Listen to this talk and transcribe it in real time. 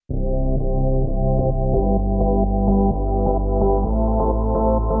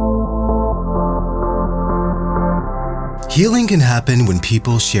Healing can happen when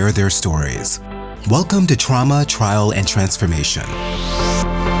people share their stories. Welcome to Trauma, Trial, and Transformation.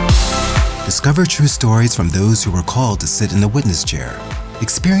 Discover true stories from those who were called to sit in the witness chair.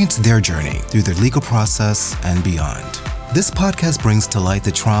 Experience their journey through their legal process and beyond. This podcast brings to light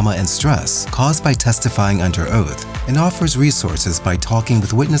the trauma and stress caused by testifying under oath and offers resources by talking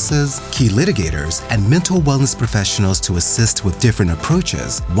with witnesses, key litigators, and mental wellness professionals to assist with different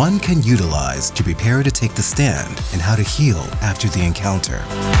approaches one can utilize to prepare to take the stand and how to heal after the encounter.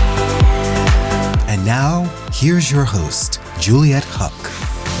 And now, here's your host, Juliet Huck.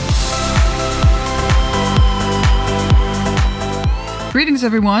 Greetings,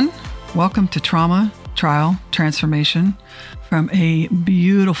 everyone. Welcome to Trauma, Trial, Transformation from a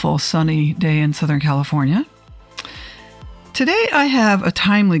beautiful sunny day in Southern California. Today, I have a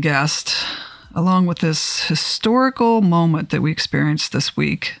timely guest, along with this historical moment that we experienced this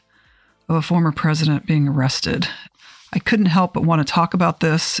week of a former president being arrested. I couldn't help but want to talk about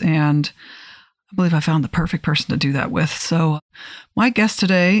this, and I believe I found the perfect person to do that with. So my guest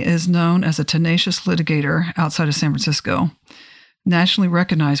today is known as a tenacious litigator outside of San Francisco, nationally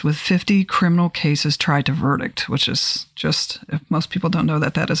recognized with 50 criminal cases tried to verdict, which is just, if most people don't know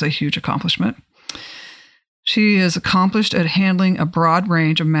that, that is a huge accomplishment. She is accomplished at handling a broad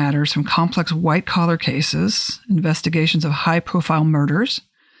range of matters from complex white-collar cases, investigations of high-profile murders,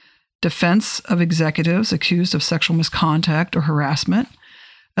 defense of executives accused of sexual misconduct or harassment,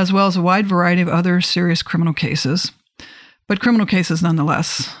 as well as a wide variety of other serious criminal cases, but criminal cases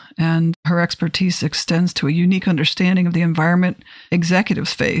nonetheless. And her expertise extends to a unique understanding of the environment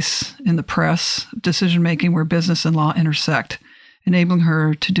executives face in the press, decision-making where business and law intersect, enabling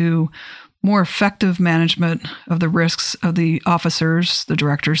her to do more effective management of the risks of the officers, the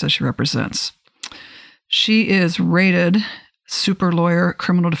directors that she represents. She is rated super lawyer,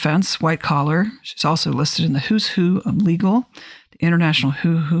 criminal defense, white collar. She's also listed in the Who's Who of Legal, the International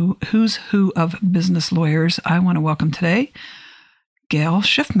Who's Who of Business Lawyers. I want to welcome today Gail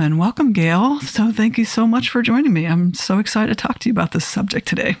Shifman. Welcome, Gail. So thank you so much for joining me. I'm so excited to talk to you about this subject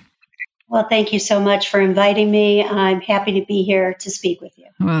today. Well, thank you so much for inviting me. I'm happy to be here to speak with you.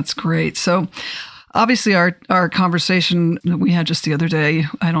 Well, that's great. So obviously our conversation that we had just the other day,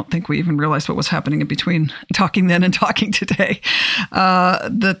 I don't think we even realized what was happening in between talking then and talking today.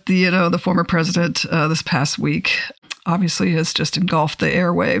 That the former president this past week obviously has just engulfed the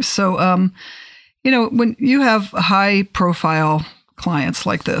airwaves. So, when you have high profile clients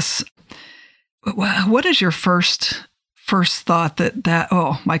like this, what is your first thought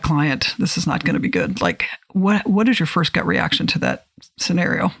that my client, this is not going to be good? Like, what is your first gut reaction to that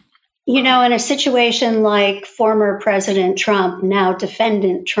scenario? In a situation like former President Trump, now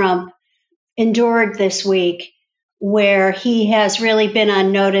defendant Trump, endured this week, where he has really been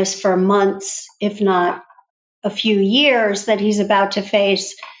on notice for months, if not a few years, that he's about to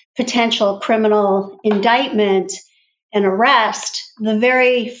face potential criminal indictment and arrest, the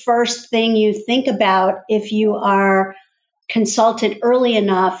very first thing you think about if you are consulted early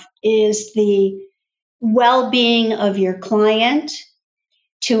enough is the well-being of your client,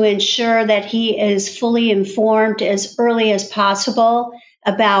 to ensure that he is fully informed as early as possible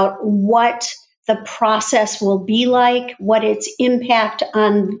about what the process will be like, what its impact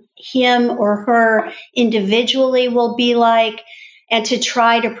on him or her individually will be like, and to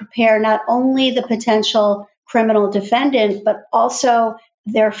try to prepare not only the potential criminal defendant, but also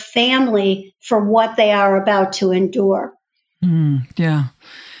their family for what they are about to endure. Yeah.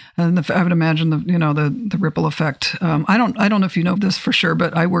 And I would imagine the ripple effect. I don't know if you know this for sure,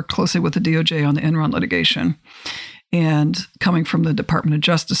 but I worked closely with the DOJ on the Enron litigation, and coming from the Department of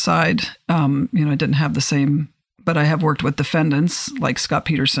Justice side, I didn't have the same, but I have worked with defendants like Scott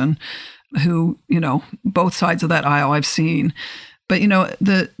Peterson, who both sides of that aisle I've seen. But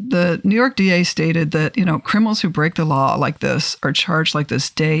the New York DA stated that criminals who break the law like this are charged like this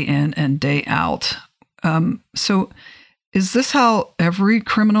day in and day out. So is this how every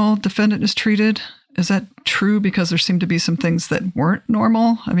criminal defendant is treated? Is that true? Because there seem to be some things that weren't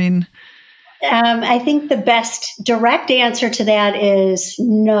normal. I mean, I think the best direct answer to that is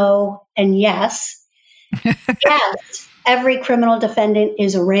no and yes. Yes, every criminal defendant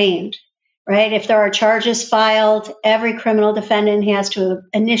is arraigned, right? If there are charges filed, every criminal defendant has to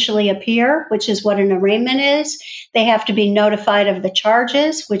initially appear, which is what an arraignment is. They have to be notified of the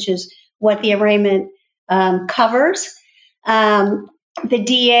charges, which is what the arraignment covers. The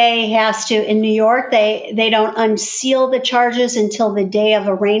DA has to, in New York, they don't unseal the charges until the day of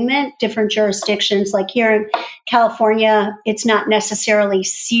arraignment. Different jurisdictions, like here in California, it's not necessarily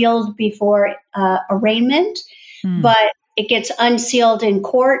sealed before arraignment, Mm. but it gets unsealed in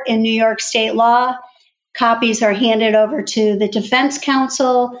court in New York state law. Copies are handed over to the defense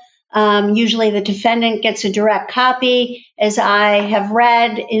counsel. Usually the defendant gets a direct copy. As I have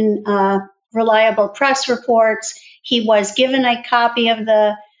read in reliable press reports, he was given a copy of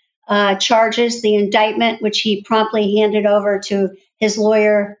the charges, the indictment, which he promptly handed over to his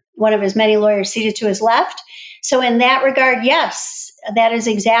lawyer, one of his many lawyers seated to his left. So, in that regard, yes, that is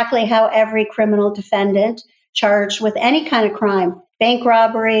exactly how every criminal defendant charged with any kind of crime, bank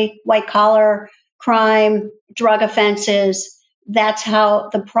robbery, white collar crime, drug offenses, that's how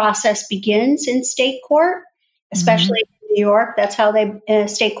the process begins in state court, Mm-hmm. especially in New York. That's how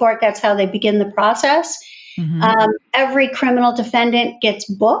state court, that's how they begin the process. Mm-hmm. Every criminal defendant gets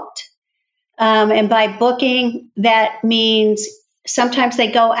booked. And by booking, that means sometimes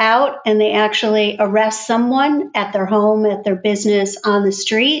they go out and they actually arrest someone at their home, at their business, on the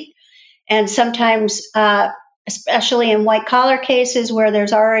street. And sometimes, especially in white collar cases where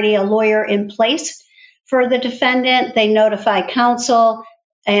there's already a lawyer in place for the defendant, they notify counsel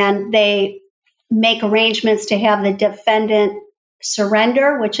and they make arrangements to have the defendant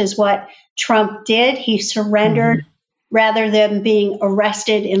surrender, which is what Trump did. He surrendered Mm-hmm. rather than being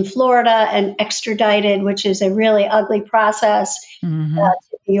arrested in Florida and extradited, which is a really ugly process, Mm-hmm.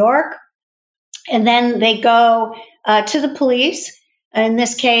 to New York. And then they go to the police. In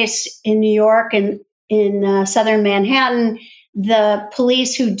this case, in New York and in southern Manhattan, the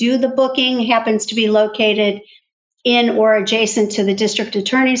police who do the booking happens to be located in or adjacent to the district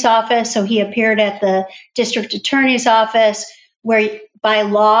attorney's office. So he appeared at the district attorney's office, where by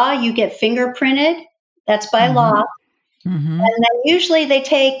law you get fingerprinted. That's by Mm-hmm. law. Mm-hmm. And then usually they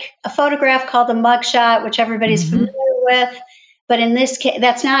take a photograph called a mugshot, which everybody's Mm-hmm. familiar with. But in this case,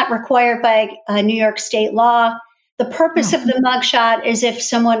 that's not required by New York state law. The purpose Oh. of the mugshot is if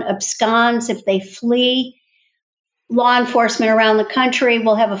someone absconds, if they flee. Law enforcement around the country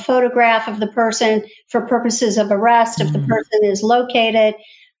will have a photograph of the person for purposes of arrest if the Mm. person is located.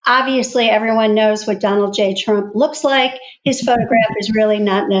 Obviously, everyone knows what Donald J. Trump looks like. His photograph is really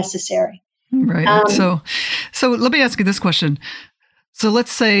not necessary. Right. Um, So let me ask you this question. So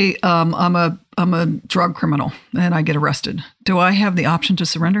let's say I'm a drug criminal and I get arrested. Do I have the option to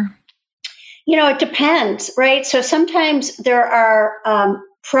surrender? It depends, right? So sometimes there are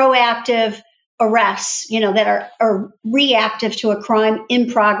proactive arrests, that are reactive to a crime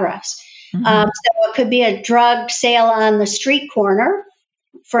in progress. Mm-hmm. So it could be a drug sale on the street corner,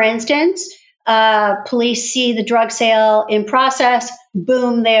 for instance. Police see the drug sale in process,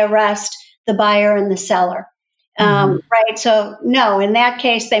 boom, they arrest the buyer and the seller. Mm-hmm. Right? So, no, in that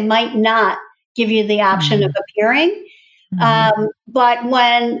case, they might not give you the option of appearing. Mm-hmm. But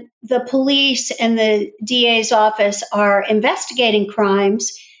when the police and the DA's office are investigating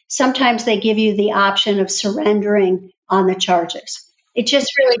crimes, sometimes they give you the option of surrendering on the charges. It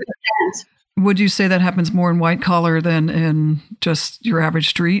just really depends. Would you say that happens more in white collar than in just your average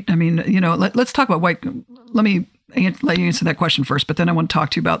street? I mean, let's talk about white. Let me let you answer that question first, but then I want to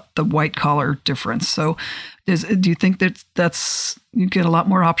talk to you about the white collar difference. So, do you think that you get a lot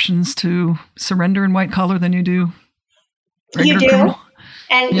more options to surrender in white collar than you do You regular do, criminal?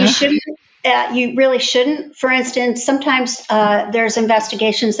 and you Yeah. shouldn't. You really shouldn't. For instance, sometimes there's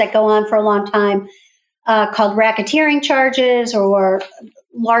investigations that go on for a long time called racketeering charges or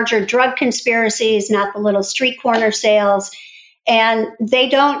larger drug conspiracies, not the little street corner sales. And they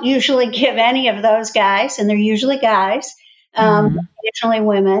don't usually give any of those guys, and they're usually guys, Mm-hmm. occasionally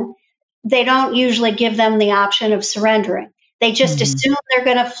women, they don't usually give them the option of surrendering. They just Mm-hmm. assume they're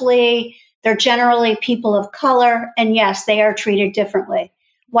going to flee. They're generally people of color, and yes, they are treated differently.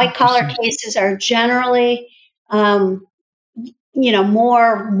 White collar Interesting. cases are generally, um,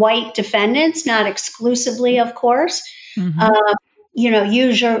 more white defendants, not exclusively, of course. Mm-hmm. Uh,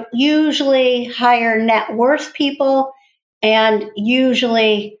 usually higher net worth people, and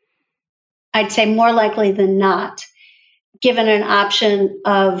usually, I'd say more likely than not, given an option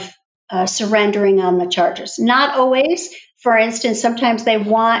of surrendering on the charges. Not always. For instance, sometimes they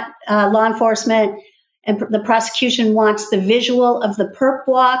want law enforcement and the prosecution wants the visual of the perp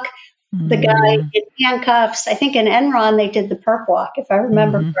walk, the guy Mm-hmm. in handcuffs. I think in Enron they did the perp walk, if I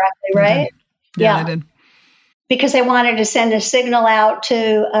remember Mm-hmm. correctly, They did. right? Yeah, they Yeah, did. because they wanted to send a signal out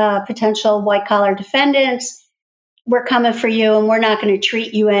to potential white collar defendants. We're coming for you and we're not going to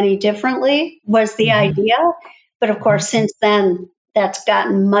treat you any differently, was the Mm-hmm. idea. But of Mm-hmm. course, since then, that's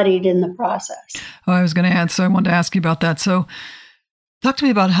gotten muddied in the process. Oh, I was going to add. So I wanted to ask you about that. So Talk to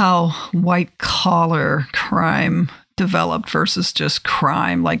me about how white collar crime developed versus just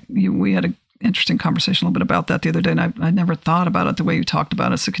crime. Like we had an interesting conversation a little bit about that the other day, and I never thought about it the way you talked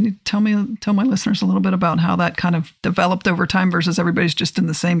about it. So can you tell my listeners a little bit about how that kind of developed over time versus everybody's just in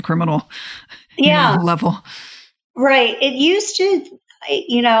the same criminal level? Right. It used to,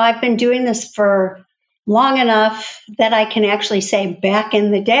 I've been doing this for long enough that I can actually say back in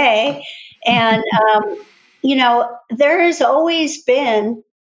the day. And, there has always been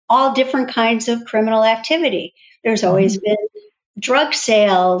all different kinds of criminal activity. There's always been drug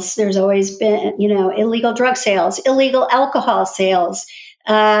sales. There's always been, illegal drug sales, illegal alcohol sales,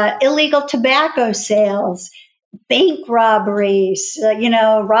 illegal tobacco sales, bank robberies,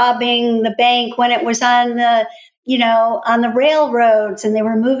 robbing the bank when it was on on the railroads and they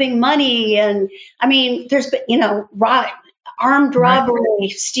were moving money. And I mean, there's been, armed robbery,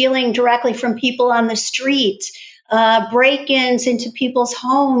 stealing directly from people on the street, break-ins into people's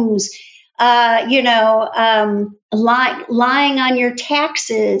homes, lying on your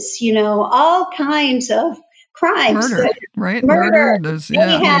taxes, all kinds of crimes. Murder, right? Murder,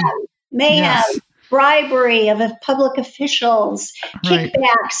 mayhem, yes. Bribery of public officials, right.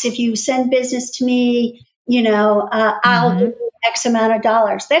 kickbacks. If you send business to me, I'll give you X amount of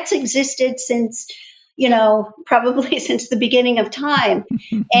dollars. That's existed since, probably since the beginning of time.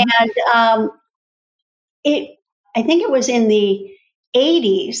 And I think it was in the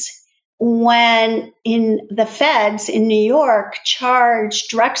 80s when in the feds in New York charged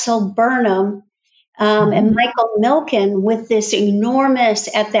Drexel Burnham and Michael Milken with this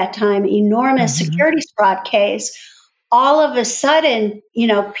at that time, enormous securities fraud case. All of a sudden,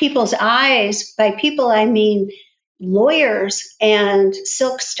 people's eyes, by people I mean lawyers and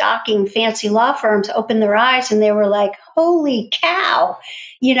silk stocking fancy law firms, opened their eyes and they were like, holy cow,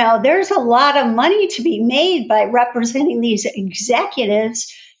 there's a lot of money to be made by representing these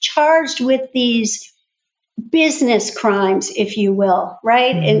executives charged with these business crimes, if you will,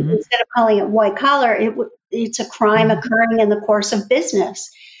 right? And instead of calling it white collar, it's a crime occurring in the course of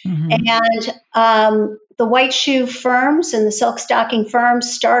business. And the white shoe firms and the silk stocking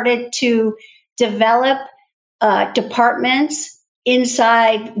firms started to develop departments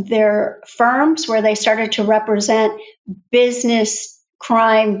inside their firms where they started to represent business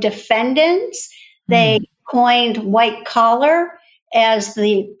crime defendants. They coined white collar as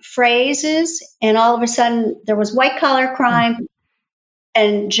the phrases, and all of a sudden there was white collar crime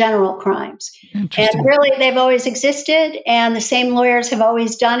and general crimes. And really, they've always existed, and the same lawyers have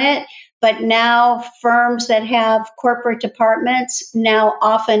always done it. But now firms that have corporate departments now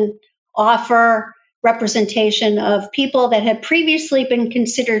often offer representation of people that had previously been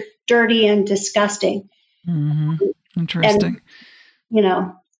considered dirty and disgusting. Interesting.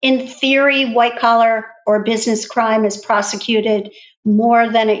 And, in theory, white collar or business crime is prosecuted more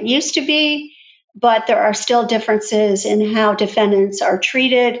than it used to be, but there are still differences in how defendants are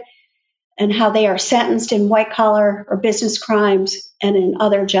treated and how they are sentenced in white collar or business crimes and in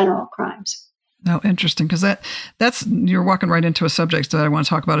other general crimes. Oh, interesting. Because that's you're walking right into a subject that I want to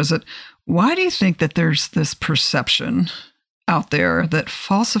talk about. Is that why do you think that there's this perception out there that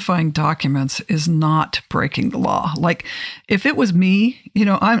falsifying documents is not breaking the law? Like, if it was me,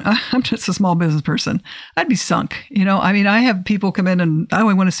 I'm just a small business person, I'd be sunk. I have people come in and I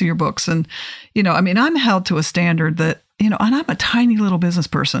want to see your books, and I'm held to a standard that and I'm a tiny little business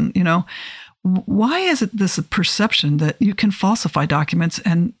person. Why is it this perception that you can falsify documents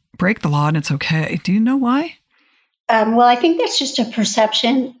and break the law and it's okay? Do you know why? Well, I think that's just a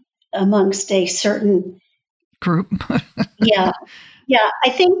perception amongst a certain group. Yeah.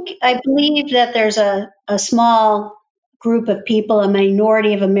 I believe that there's a small group of people, a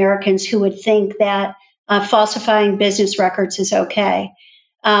minority of Americans who would think that falsifying business records is okay.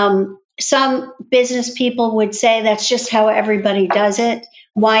 Some business people would say that's just how everybody does it.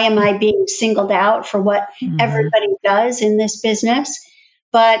 Why am I being singled out for what everybody does in this business?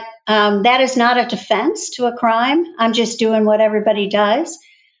 But that is not a defense to a crime. I'm just doing what everybody does.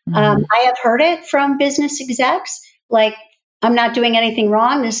 I have heard it from business execs, like, I'm not doing anything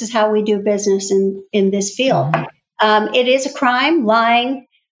wrong. This is how we do business in this field. It is a crime, lying,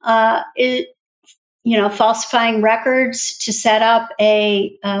 falsifying records to set up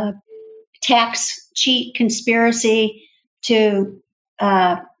a tax cheat conspiracy to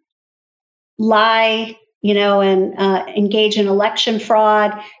lie, and engage in election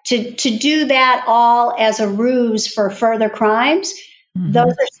fraud, to do that all as a ruse for further crimes.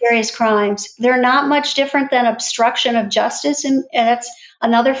 Those are serious crimes. They're not much different than obstruction of justice, and that's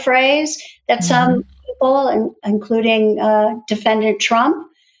another phrase that some people, including defendant Trump,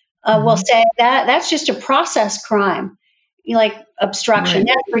 will say that that's just a process crime. like obstruction. Right.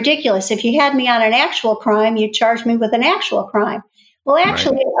 That's ridiculous. If you had me on an actual crime, you'd charge me with an actual crime. Well,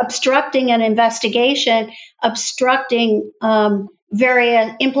 actually, obstructing an investigation, obstructing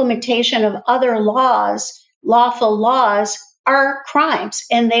various implementation of other laws, lawful laws, are crimes,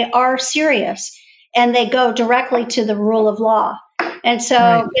 and they are serious, and they go directly to the rule of law. And so,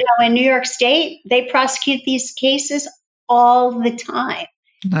 Right. in New York State, they prosecute these cases all the time.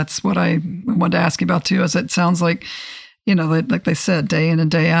 That's what I wanted to ask you about too, is it sounds like, like they said, day in and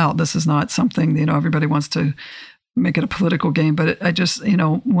day out, this is not something, everybody wants to make it a political game. But I just,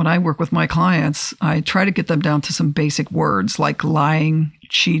 when I work with my clients, I try to get them down to some basic words like lying,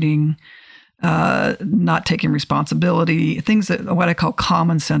 cheating, not taking responsibility, things that what I call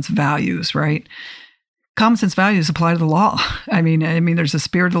common sense values, right? Common sense values apply to the law. I mean, there's the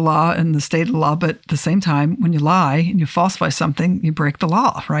spirit of the law and the state of the law, but at the same time, when you lie and you falsify something, you break the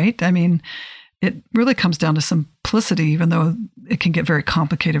law, right? I mean, it really comes down to simplicity, even though it can get very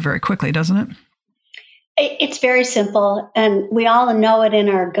complicated very quickly, doesn't it? It's very simple, and we all know it in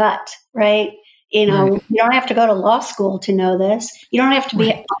our gut, right? You don't have to go to law school to know this. You don't have to be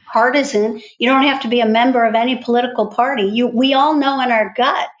a partisan. You don't have to be a member of any political party. We all know in our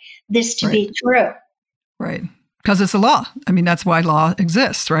gut this to be true. Right. Because it's a law. I mean, that's why law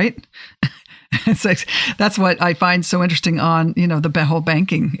exists, right? It's like, that's what I find so interesting on, the whole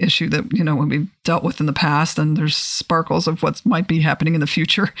banking issue that, when we've dealt with in the past, and there's sparkles of what might be happening in the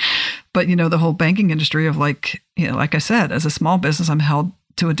future. But, the whole banking industry of like I said, as a small business, I'm held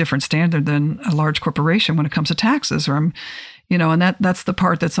to a different standard than a large corporation when it comes to taxes, or I'm, and that's the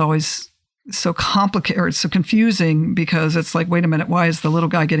part that's always so complicated, or it's so confusing, because it's like, wait a minute, why is the little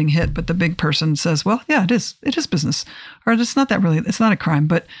guy getting hit, but the big person says, well, yeah, it is business, or it's not a crime,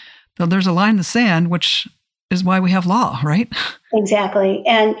 but there's a line in the sand, which is why we have law, right? Exactly.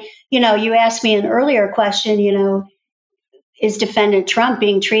 And, you asked me an earlier question, is defendant Trump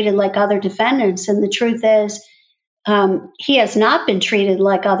being treated like other defendants? And the truth is, he has not been treated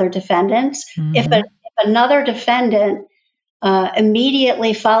like other defendants. Mm-hmm. If another defendant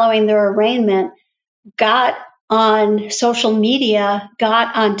immediately following their arraignment got on social media,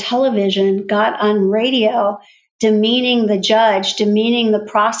 got on television, got on radio, demeaning the judge, demeaning the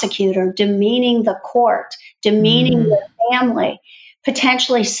prosecutor, demeaning the court, demeaning the family,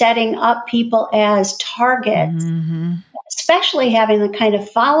 potentially setting up people as targets, especially having the kind of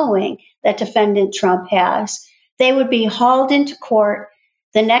following that defendant Trump has, they would be hauled into court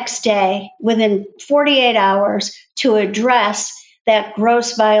the next day within 48 hours to address that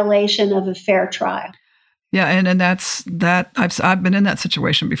gross violation of a fair trial. Yeah, and that's that. I've been in that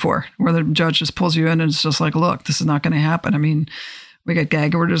situation before, where the judge just pulls you in and it's just like, look, this is not going to happen. I mean, we got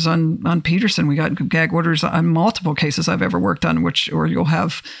gag orders on Peterson. We got gag orders on multiple cases I've ever worked on, or you'll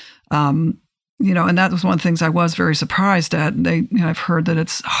have, and that was one of the things I was very surprised at. I've heard that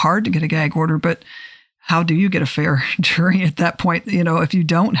it's hard to get a gag order, but how do you get a fair jury at that point, if you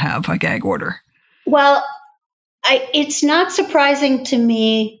don't have a gag order? Well, it's not surprising to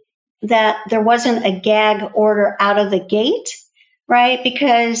me that there wasn't a gag order out of the gate, right?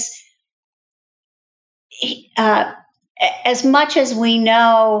 Because as much as we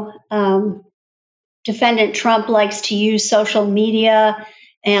know, defendant Trump likes to use social media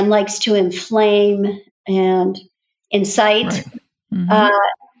and likes to inflame and incite. Right. Mm-hmm.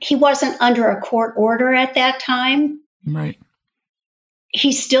 He wasn't under a court order at that time. Right.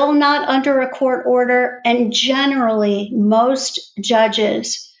 He's still not under a court order. And generally, most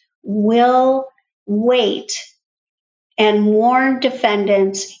judges will wait and warn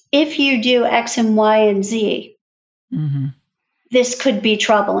defendants, if you do X and Y and Z, this could be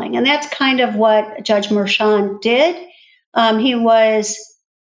troubling. And that's kind of what Judge Merchan did.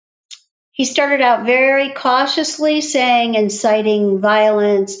 He started out very cautiously saying inciting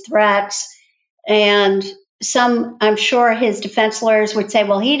violence, threats, and I'm sure his defense lawyers would say,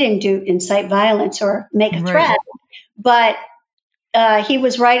 well, he didn't do incite violence or make a threat, but he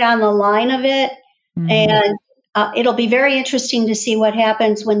was right on the line of it. And it'll be very interesting to see what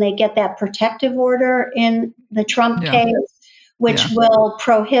happens when they get that protective order in the Trump case, which will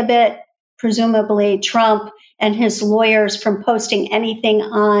prohibit, presumably, Trump and his lawyers from posting anything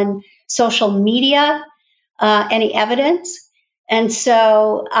on social media, any evidence. And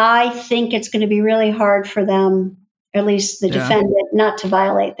so I think it's going to be really hard for them, at least the defendant, not to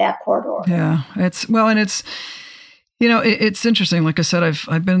violate that court order. Yeah, it's interesting. Like I said,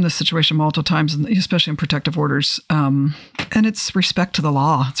 I've been in this situation multiple times, especially in protective orders. And it's respect to the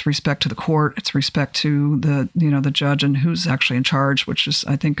law. It's respect to the court. It's respect to the judge and who's actually in charge, which is,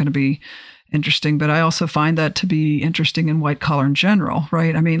 I think, going to be interesting. But I also find that to be interesting in white collar in general,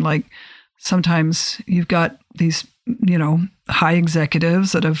 right? I mean, like sometimes you've got these high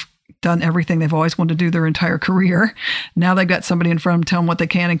executives that have done everything they've always wanted to do their entire career. Now they've got somebody in front of them telling them what they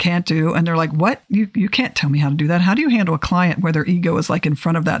can and can't do. And they're like, what? You can't tell me how to do that. How do you handle a client where their ego is like in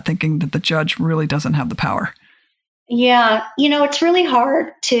front of that, thinking that the judge really doesn't have the power? Yeah. It's really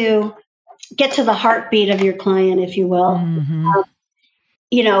hard to get to the heartbeat of your client, if you will.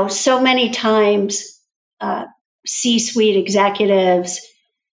 Mm-hmm. So many times C-suite executives,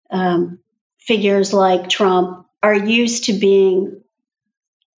 figures like Trump, are used to being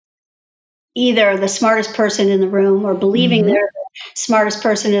either the smartest person in the room or believing they're the smartest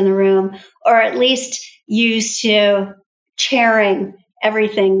person in the room, or at least used to chairing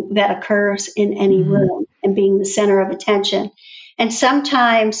everything that occurs in any room and being the center of attention. And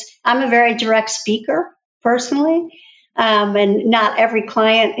sometimes I'm a very direct speaker personally, and not every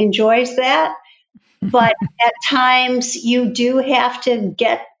client enjoys that. But at times you do have to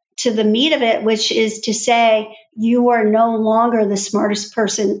get to the meat of it, which is to say, you are no longer the smartest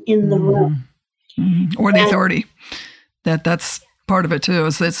person in the room. Or the authority. That's part of it too.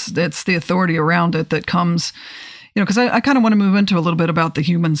 It's the authority around it that comes, because I kind of want to move into a little bit about the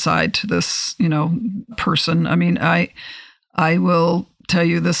human side to this, person. I mean, I will tell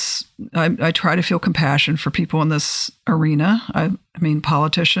you this. I try to feel compassion for people in this arena. I mean,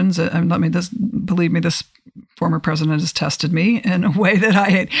 politicians. Believe me, this former president has tested me in a way that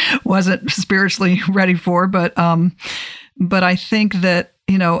I wasn't spiritually ready for. But I think that,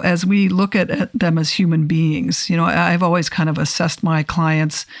 as we look at them as human beings, I've always kind of assessed my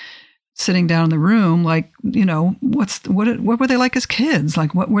clients sitting down in the room, like, what were they like as kids?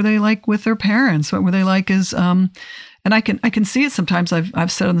 Like, what were they like with their parents? What were they like as, and I can see it sometimes.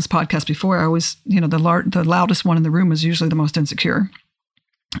 I've said on this podcast before, I always, the loudest one in the room is usually the most insecure.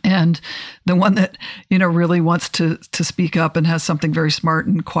 And the one that, really wants to speak up and has something very smart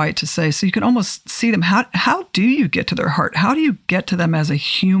and quiet to say. So you can almost see them. How do you get to their heart? How do you get to them as a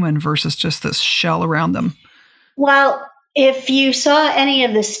human versus just this shell around them? Well, if you saw any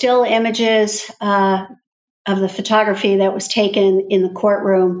of the still images of the photography that was taken in the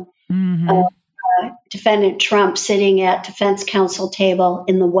courtroom, defendant Trump sitting at defense counsel table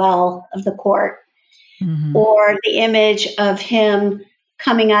in the well of the court, or the image of him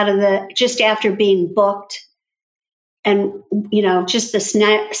coming out of just after being booked, and just the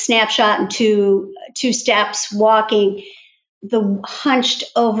snapshot and two steps walking, the hunched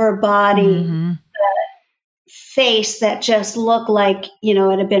over body, face that just looked like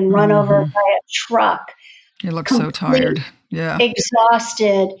it had been run over by a truck. It looks so tired. Yeah,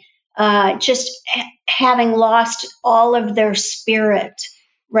 exhausted, just having lost all of their spirit,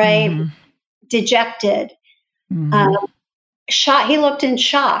 right? Dejected. He looked in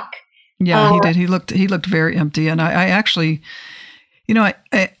shock. Yeah, he did. He looked very empty. And I actually,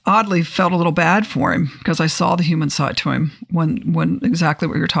 I oddly felt a little bad for him because I saw the human side to him when exactly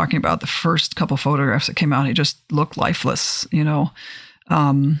what you're talking about. The first couple photographs that came out, he just looked lifeless,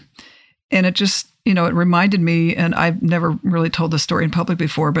 and it just, it reminded me, and I've never really told this story in public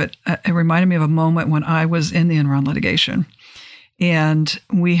before, but it reminded me of a moment when I was in the Enron litigation, and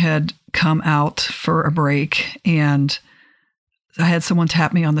we had come out for a break, and I had someone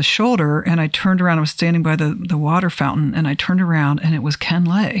tap me on the shoulder, and I turned around. I was standing by the water fountain, and I turned around, and it was Ken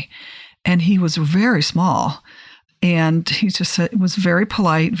Lay, and he was very small, and he just said, it was very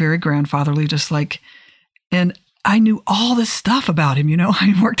polite, very grandfatherly, just like, and I knew all this stuff about him.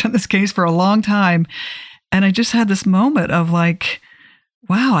 I worked on this case for a long time, and I just had this moment of like,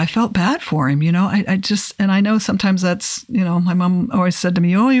 wow, I felt bad for him. And I know sometimes that's, my mom always said to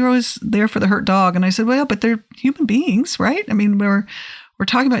me, oh, you're always there for the hurt dog. And I said, well, but they're human beings, right? I mean, we're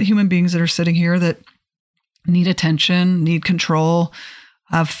talking about human beings that are sitting here that need attention, need control,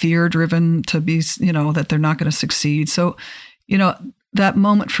 have fear driven to be, that they're not going to succeed. So, that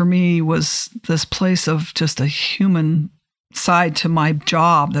moment for me was this place of just a human side to my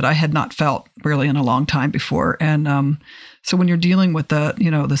job that I had not felt really in a long time before. And so when you're dealing with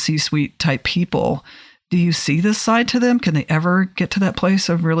the C-suite type people, do you see this side to them? Can they ever get to that place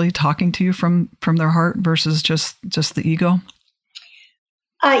of really talking to you from their heart versus just the ego?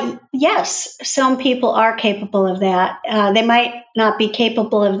 Yes, some people are capable of that. They might not be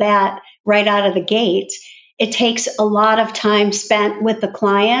capable of that right out of the gate. It takes a lot of time spent with the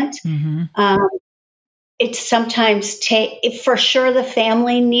client. It's sometimes for sure the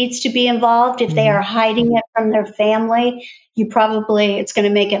family needs to be involved. If they are hiding it from their family, it's going to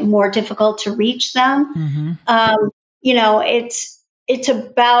make it more difficult to reach them. It's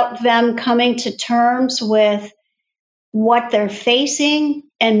about them coming to terms with what they're facing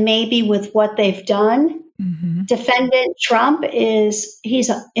and maybe with what they've done. Mm-hmm. Defendant Trump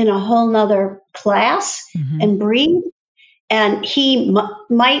he's in a whole nother class Mm-hmm. and breed, and he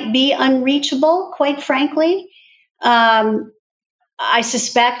might be unreachable, quite frankly. I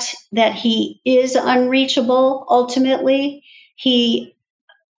suspect that he is unreachable ultimately. He,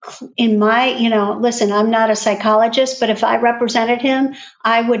 in my, listen, I'm not a psychologist, but if I represented him,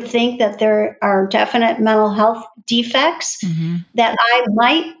 I would think that there are definite mental health defects Mm-hmm. that I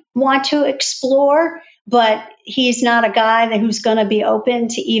might want to explore, but he's not a guy who's going to be open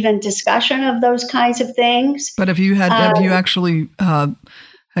to even discussion of those kinds of things. But have you had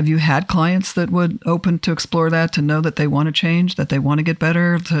clients that would open to explore that, to know that they want to change, that they want to get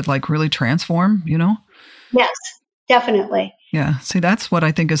better, to like really transform, Yes, definitely. Yeah. See, that's what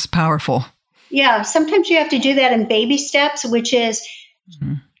I think is powerful. Yeah. Sometimes you have to do that in baby steps, which is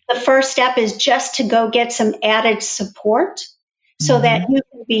the first step is just to go get some added support so that you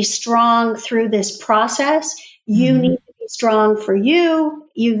can be strong through this process. You need to be strong for you,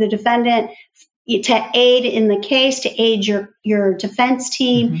 the defendant, to aid in the case, to aid your defense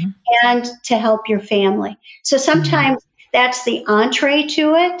team, and to help your family. So sometimes that's the entree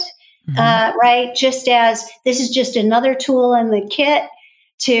to it, right? Just as this is just another tool in the kit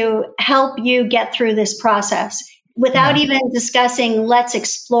to help you get through this process without even discussing, let's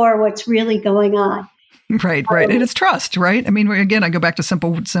explore what's really going on. Right. And it's trust, right? I mean, again, I go back to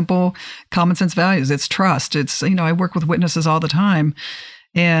simple common sense values. It's trust. It's, I work with witnesses all the time.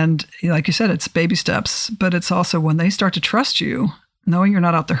 And like you said, it's baby steps, but it's also when they start to trust you, knowing you're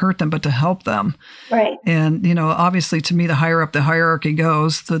not out to hurt them, but to help them. Right. And, obviously to me, the higher up the hierarchy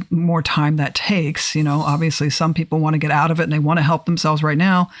goes, the more time that takes. Obviously some people want to get out of it and they want to help themselves right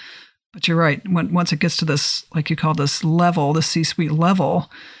now. But you're right. Once it gets to this, like you call this level, the C-suite level,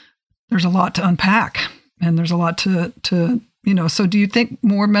 there's a lot to unpack and there's a lot to so do you think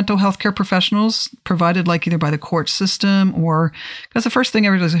more mental health care professionals provided like either by the court system or, because the first thing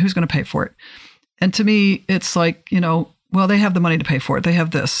everybody does is who's going to pay for it? And to me, it's like, well, they have the money to pay for it. They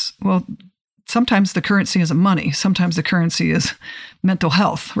have this. Well, sometimes the currency isn't money. Sometimes the currency is mental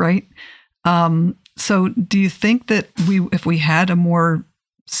health, right? So do you think that if we had a more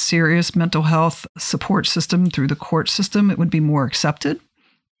serious mental health support system through the court system, it would be more accepted?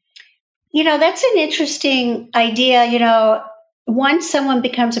 That's an interesting idea. Once someone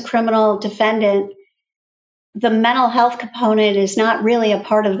becomes a criminal defendant, the mental health component is not really a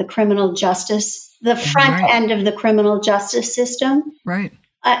part of the criminal justice, the front end of the criminal justice system. Right.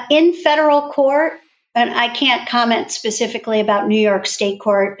 In federal court, and I can't comment specifically about New York State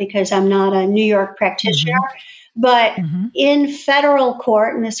Court because I'm not a New York practitioner, but in federal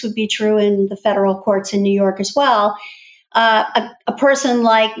court, and this would be true in the federal courts in New York as well, a person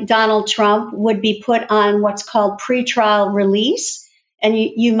like Donald Trump would be put on what's called pretrial release. And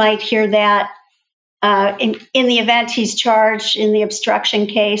you might hear that in the event he's charged in the obstruction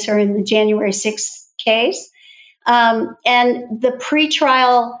case or in the January 6th case. And the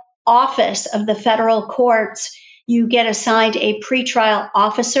pretrial office of the federal courts, you get assigned a pretrial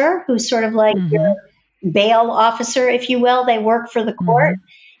officer who's sort of like your bail officer, if you will. They work for the court.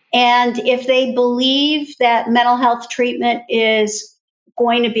 And if they believe that mental health treatment is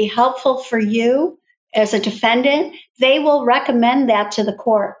going to be helpful for you as a defendant, they will recommend that to the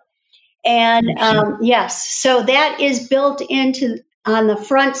court. And yes, so that is built into on the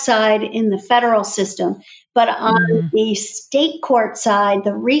front side in the federal system. But on the state court side,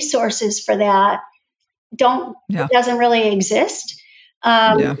 the resources for that it doesn't really exist.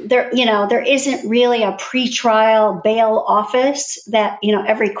 There isn't really a pretrial bail office that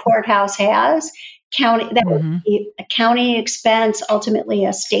every courthouse has. That would be a county expense, ultimately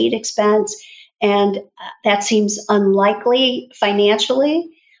a state expense, and that seems unlikely financially.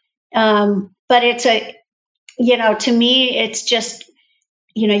 But it's to me, it's just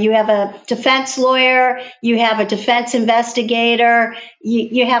you have a defense lawyer, you have a defense investigator,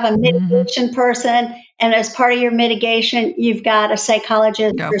 you have a mitigation person, and as part of your mitigation, you've got a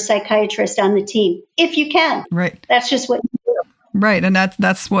psychologist or psychiatrist on the team, if you can. Right. That's just what you do. Right, and that's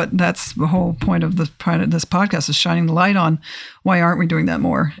the whole point of this podcast is shining the light on why aren't we doing that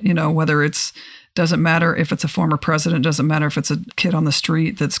more? Whether it's doesn't matter if it's a former president, doesn't matter if it's a kid on the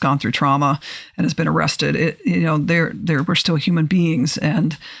street that's gone through trauma and has been arrested. We're still human beings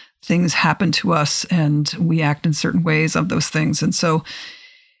and things happen to us and we act in certain ways of those things. And so,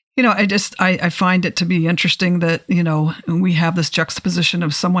 I find it to be interesting that, we have this juxtaposition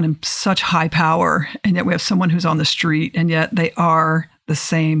of someone in such high power and yet we have someone who's on the street and yet they are the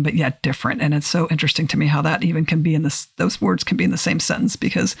same, but yet different. And it's so interesting to me how that even can be those words can be in the same sentence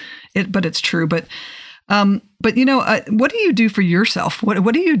but it's true. But what do you do for yourself?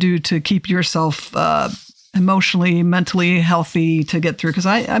 What do you do to keep yourself emotionally, mentally healthy to get through? Because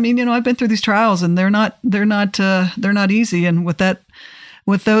I mean, I've been through these trials, and they're not easy. And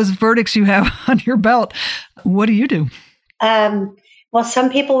with those verdicts you have on your belt, what do you do? Well, some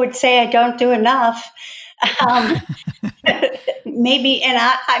people would say I don't do enough. Maybe, and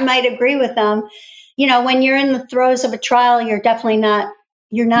I might agree with them. When you're in the throes of a trial,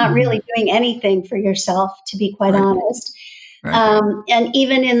 you're not really doing anything for yourself, to be quite honest. Right. And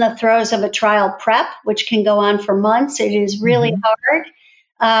even in the throes of a trial prep, which can go on for months, it is really hard.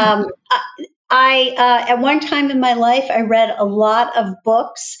 I at one time in my life, I read a lot of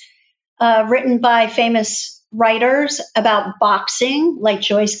books written by famous writers about boxing, like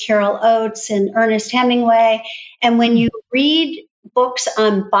Joyce Carol Oates and Ernest Hemingway. And when you read books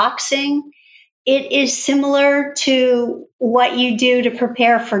on boxing, it is similar to what you do to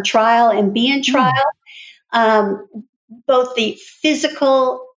prepare for trial and be in trial. Both the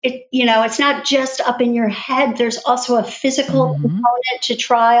physical, it's not just up in your head. There's also a physical component to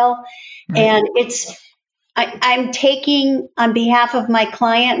trial. Right. And I'm taking on behalf of my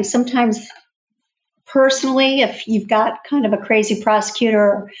client, and sometimes personally, if you've got kind of a crazy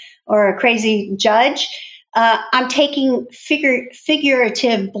prosecutor or a crazy judge, I'm taking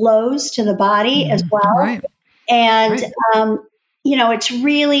figurative blows to the body as well. Right. And, it's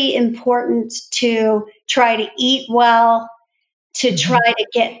really important to try to eat well, to try to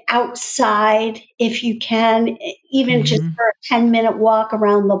get outside if you can, even just for a 10-minute walk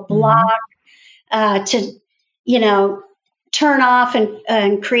around the block, to, turn off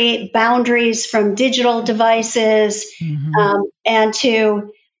and create boundaries from digital devices, and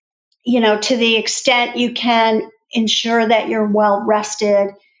to the extent you can, ensure that you're well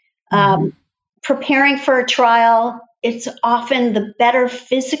rested. Preparing for a trial, it's often the better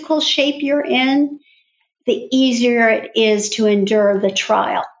physical shape you're in, the easier it is to endure the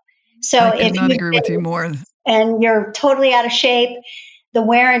trial. So I could not agree with you more. And you're totally out of shape, the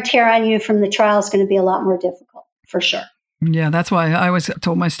wear and tear on you from the trial is going to be a lot more difficult, for sure. Yeah, that's why I always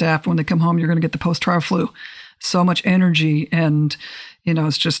told my staff when they come home, you're going to get the post-trial flu. So much energy, and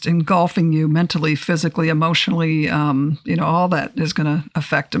it's just engulfing you mentally, physically, emotionally. All that is going to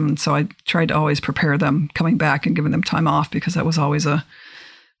affect them. And so I tried to always prepare them coming back and giving them time off, because that was always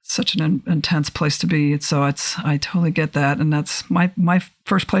such an intense place to be. So I totally get that. And that's my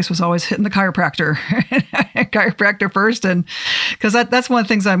first place was always hitting the chiropractor, chiropractor first. And because that's one of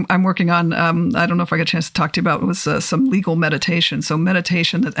the things I'm working on. I don't know if I got a chance to talk to you about, was some legal meditation. So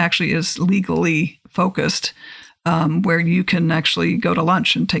meditation that actually is legally focused, where you can actually go to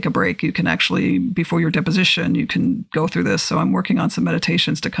lunch and take a break. You can actually, before your deposition, you can go through this. So I'm working on some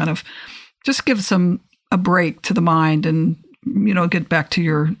meditations to kind of just give a break to the mind, and get back to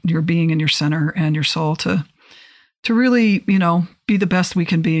your being and your center and your soul to really, be the best we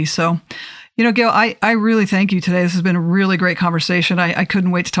can be. So, Gail, I really thank you today. This has been a really great conversation. I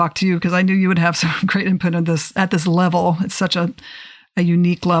couldn't wait to talk to you, because I knew you would have some great input on this at this level. It's such a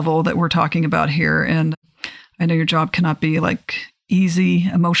unique level that we're talking about here. And I know your job cannot be like easy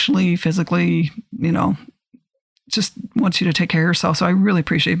emotionally, physically, just wants you to take care of yourself. So I really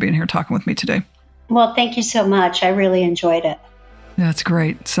appreciate you being here talking with me today. Well, thank you so much. I really enjoyed it. That's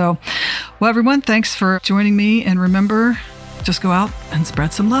great. So, well, everyone, thanks for joining me. And remember, just go out and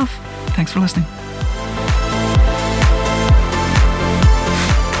spread some love. Thanks for listening.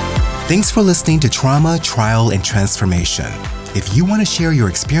 Thanks for listening to Trauma, Trial, and Transformation. If you want to share your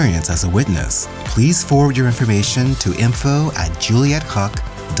experience as a witness, please forward your information to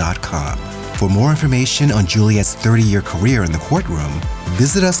info@juliethuck.com. For more information on Juliet's 30-year career in the courtroom,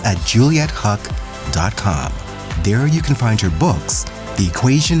 visit us at juliethuck.com. There you can find her books, The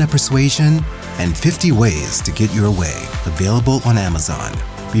Equation of Persuasion and 50 Ways to Get Your Way, available on Amazon.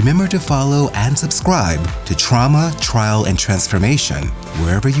 Remember to follow and subscribe to Trauma, Trial, and Transformation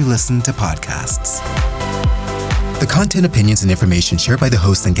wherever you listen to podcasts. The content, opinions, and information shared by the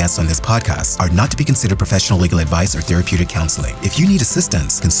hosts and guests on this podcast are not to be considered professional legal advice or therapeutic counseling. If you need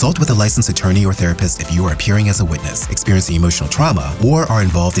assistance, consult with a licensed attorney or therapist if you are appearing as a witness, experiencing emotional trauma, or are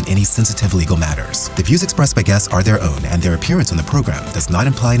involved in any sensitive legal matters. The views expressed by guests are their own, and their appearance on the program does not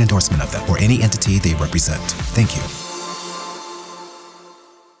imply an endorsement of them or any entity they represent. Thank you.